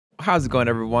how's it going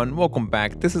everyone? Welcome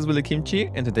back. This is Willie Kimchi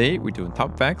and today we're doing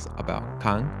top facts about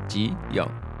Kang Ji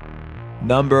Young.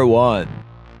 Number 1.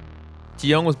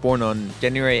 Jiyoung was born on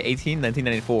January 18,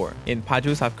 1994 in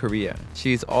Paju, South Korea.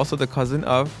 She is also the cousin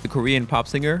of the Korean pop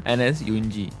singer NS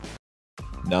Yoon-G.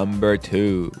 Number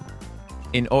 2.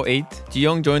 In 2008,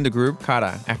 Jiyoung joined the group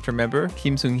Kara after member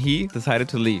Kim Sung-hee decided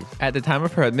to leave. At the time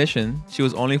of her admission, she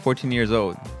was only 14 years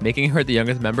old, making her the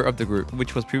youngest member of the group,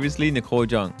 which was previously Nicole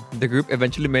Jung. The group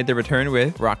eventually made their return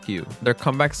with Rock You. Their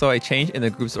comeback saw a change in the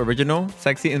group's original,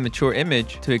 sexy and mature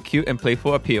image to a cute and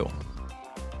playful appeal.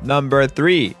 Number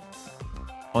 3.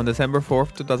 On December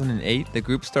 4th, 2008, the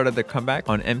group started their comeback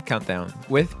on M Countdown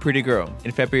with Pretty Girl.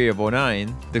 In February of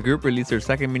 2009, the group released their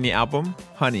second mini album,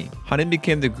 Honey. Honey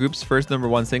became the group's first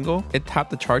 #1 single. It topped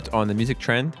the charts on the music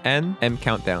trend and M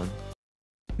Countdown.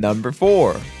 Number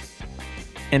 4.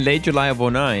 In late July of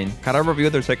 2009, Kara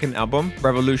revealed their second album,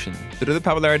 Revolution. Due to the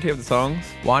popularity of the songs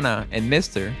Wanna and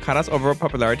Mr., Kara's overall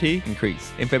popularity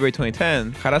increased. In February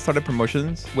 2010, Kara started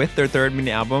promotions with their third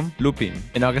mini album, Lupin.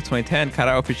 In August 2010,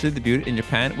 Kara officially debuted in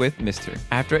Japan with Mr.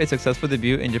 After a successful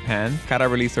debut in Japan, Kara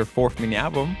released her fourth mini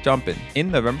album, Jumpin',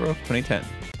 in November of 2010.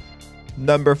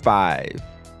 Number 5.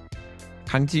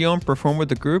 Kang Ji Young performed with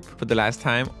the group for the last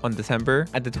time on December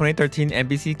at the 2013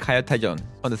 MBC Gayotaejeon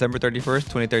on December 31st,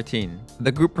 2013.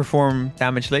 The group performed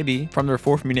Damaged Lady from their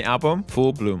fourth mini album,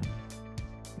 Full Bloom.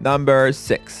 Number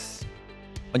 6.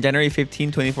 On January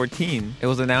 15, 2014, it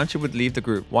was announced she would leave the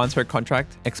group once her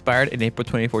contract expired in April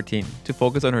 2014 to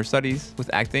focus on her studies with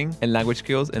acting and language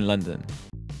skills in London.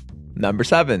 Number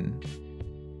 7.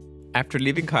 After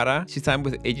leaving Kara, she signed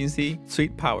with agency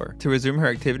Sweet Power to resume her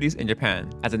activities in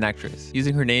Japan as an actress.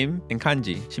 Using her name and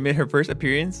kanji, she made her first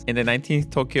appearance in the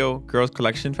 19th Tokyo Girls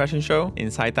Collection fashion show in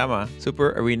Saitama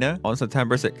Super Arena on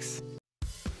September 6.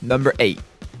 Number 8.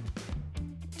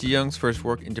 Jiyoung's first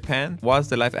work in Japan was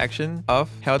the live action of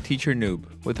Hell Teacher Noob,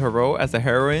 with her role as the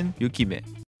heroine Yukime.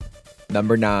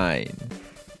 Number 9.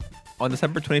 On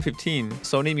December 2015,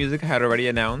 Sony Music had already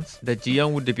announced that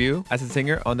Jiyoung would debut as a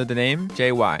singer under the name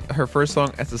JY. Her first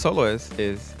song as a soloist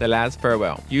is The Last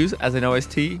Farewell, used as an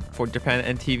OST for Japan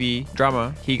and TV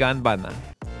drama Higan Bana.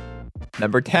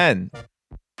 Number 10.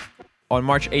 On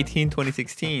March 18,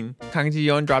 2016, Kang Ji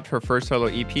Young dropped her first solo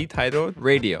EP titled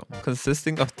Radio,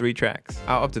 consisting of 3 tracks.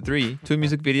 Out of the 3, 2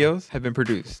 music videos have been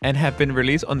produced and have been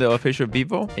released on the official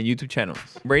Vivo and YouTube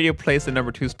channels. Radio plays the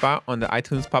 #2 spot on the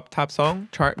iTunes Pop Top Song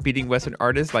chart, beating Western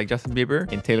artists like Justin Bieber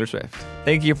and Taylor Swift.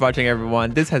 Thank you for watching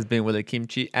everyone. This has been Willie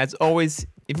Kimchi. As always,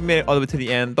 if you made it all the way to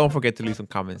the end, don't forget to leave some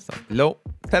comments down below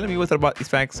telling me what's up about these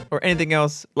facts or anything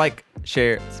else. Like,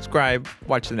 share, subscribe,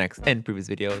 watch the next and previous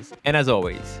videos. And as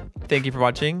always, thank you for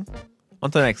watching.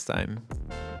 Until next time,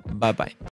 bye bye.